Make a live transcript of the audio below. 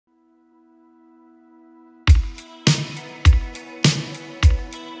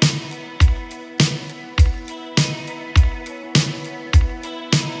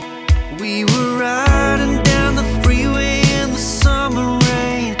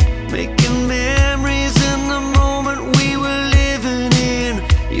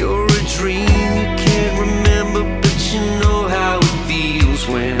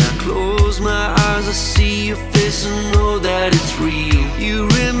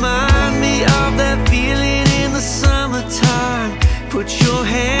Put your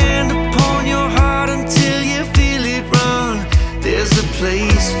hand upon your heart until you feel it run. There's a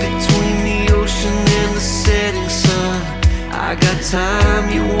place between the ocean and the setting sun. I got time,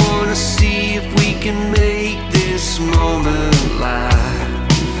 you wanna see if we can make this moment last.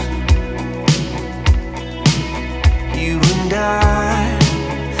 You and I,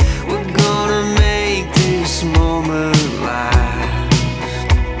 we're gonna make this moment last.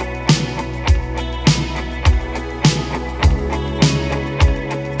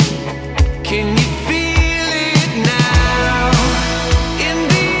 Can you feel it now in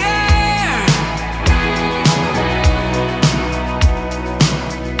the air?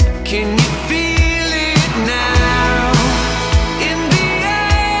 Can you feel it now in the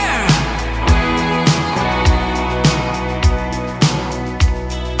air?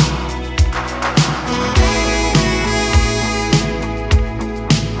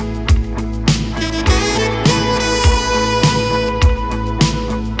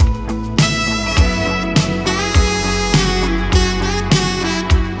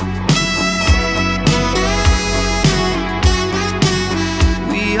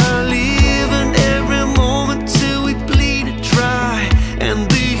 We are living every moment till we bleed it dry, and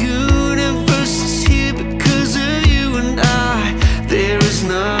the universe is here because of you and I. There is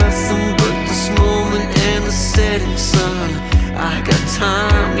nothing but this moment and the setting sun. I got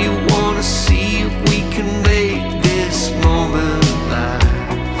time, you wanna see if we can make this moment last.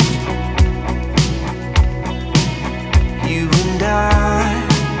 You and I,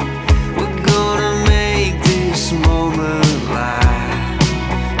 we're gonna make this moment last.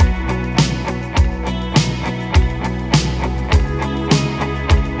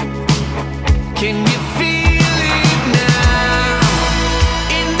 Can you feel it now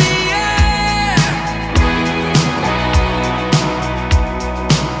in the air?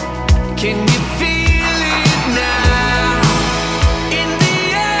 Can you feel it now in the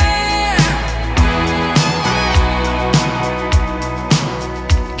air?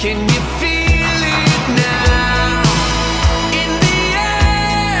 Can you feel it now in the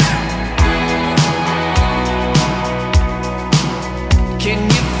air? Can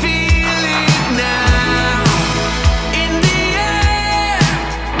you feel it now in the air?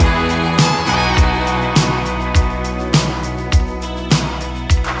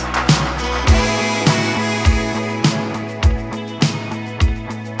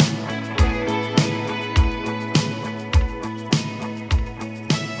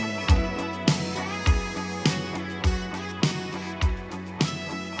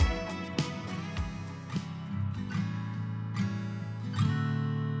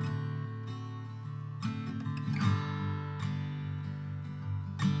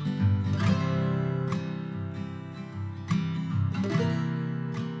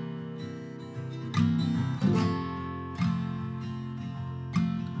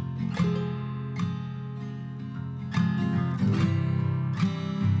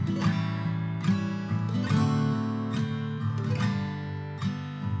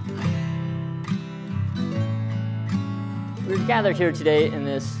 We're gathered here today in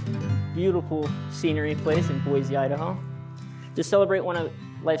this beautiful scenery place in Boise, Idaho, to celebrate one of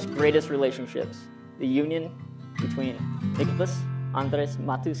life's greatest relationships, the union between Nicholas Andres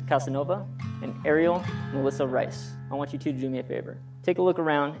Matus Casanova and Ariel Melissa Rice. I want you two to do me a favor. Take a look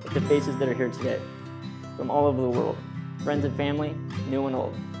around at the faces that are here today from all over the world, friends and family, new and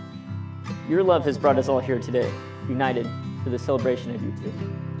old. Your love has brought us all here today, united for the celebration of you two.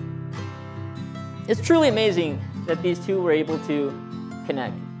 It's truly amazing that these two were able to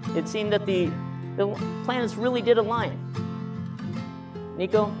connect. It seemed that the planets really did align.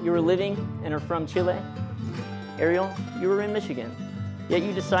 Nico, you were living and are from Chile. Ariel, you were in Michigan. Yet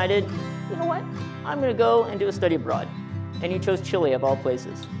you decided, you know what, I'm gonna go and do a study abroad. And you chose Chile of all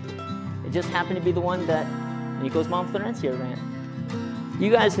places. It just happened to be the one that Nico's mom, Florencia, ran. You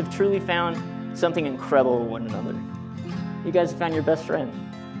guys have truly found something incredible with one another. You guys have found your best friend.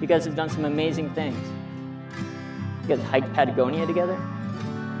 You guys have done some amazing things. You guys hiked Patagonia together.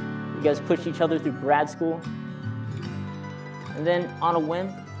 You guys pushed each other through grad school. And then on a whim,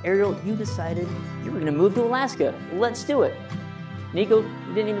 Ariel, you decided you were gonna move to Alaska. Let's do it. Nico,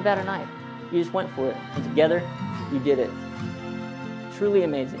 you didn't even bat an eye. You just went for it. And together, you did it. Truly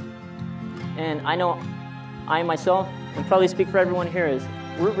amazing. And I know I myself, and probably speak for everyone here, is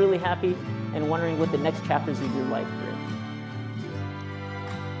we're really happy and wondering what the next chapters of your life bring.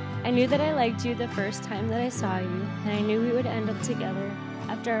 I knew that I liked you the first time that I saw you, and I knew we would end up together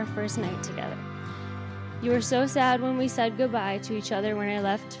after our first night together. You were so sad when we said goodbye to each other when I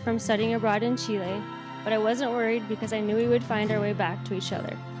left from studying abroad in Chile, but I wasn't worried because I knew we would find our way back to each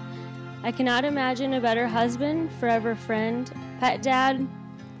other. I cannot imagine a better husband, forever friend, pet dad,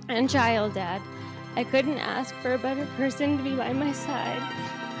 and child dad. I couldn't ask for a better person to be by my side.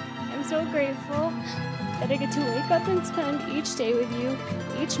 I'm so grateful that I get to wake up and spend each day with you.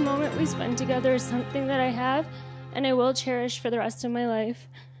 Each moment we spend together is something that I have and I will cherish for the rest of my life.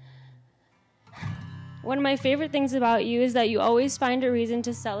 One of my favorite things about you is that you always find a reason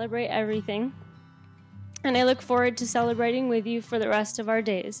to celebrate everything, and I look forward to celebrating with you for the rest of our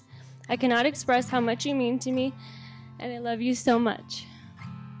days. I cannot express how much you mean to me, and I love you so much.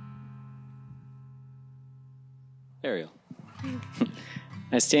 Ariel.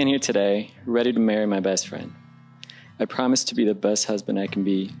 I stand here today, ready to marry my best friend. I promise to be the best husband I can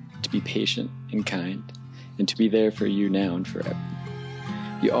be, to be patient and kind, and to be there for you now and forever.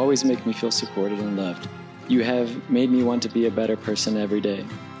 You always make me feel supported and loved. You have made me want to be a better person every day.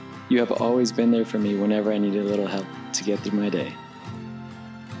 You have always been there for me whenever I needed a little help to get through my day.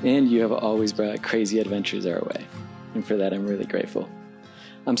 And you have always brought crazy adventures our way, and for that I'm really grateful.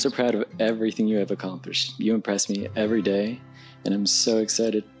 I'm so proud of everything you have accomplished. You impress me every day, and I'm so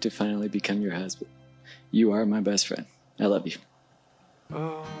excited to finally become your husband. You are my best friend. I love you.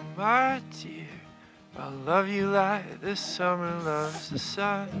 Oh, my dear, I love you like the summer loves the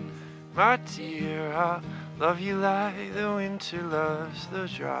sun. My dear, I love you like the winter loves the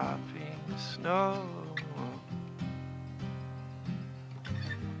dropping snow.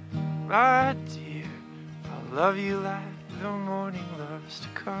 My dear, I love you like the morning loves to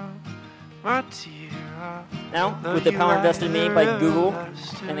come. My dear, Now, with the power invested in me by Google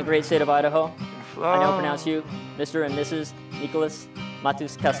and the great state of Idaho, I now pronounce you Mr. and Mrs. Nicholas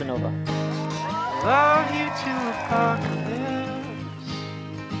Matus Casanova. love you to apocalypse,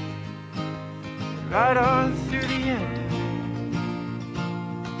 right on through the end.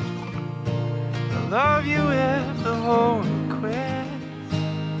 I love you if the whole world quits,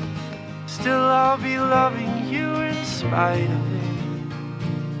 still I'll be loving you in spite of it.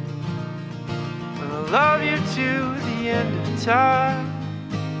 And I love you to the end of time,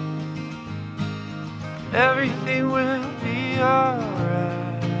 everything will be alright.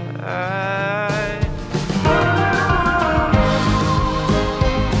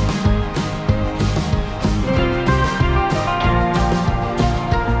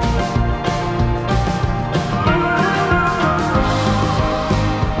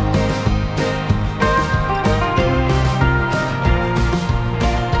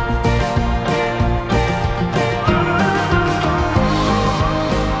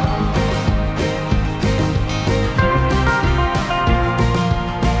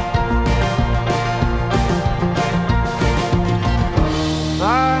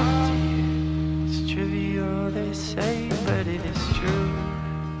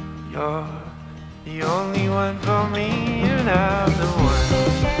 You're the only one for me, and I'm the one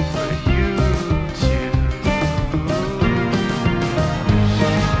for you too.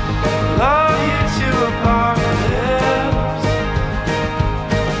 Love you to apocalypse,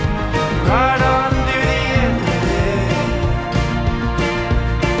 right on through the end of it.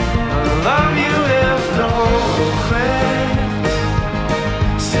 I love you if the whole world quits,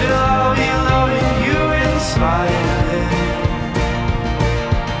 still I'll be loving you in spite of it.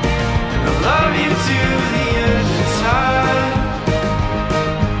 Love you to the end of time,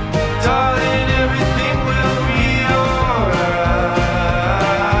 darling, everything will be alright.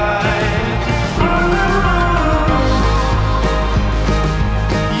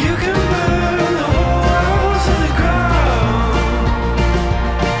 You can burn the whole world to the ground.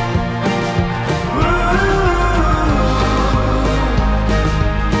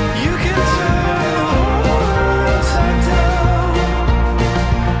 You can turn the whole world upside down.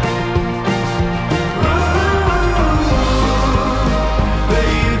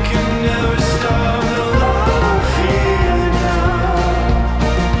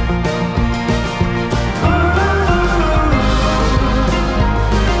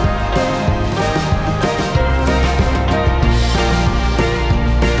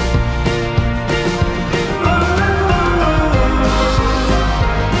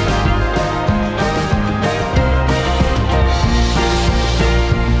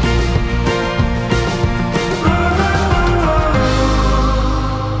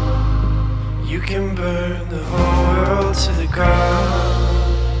 You can burn the whole world to the ground.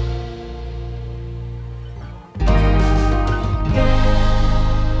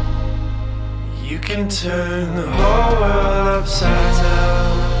 You can turn the whole world upside down.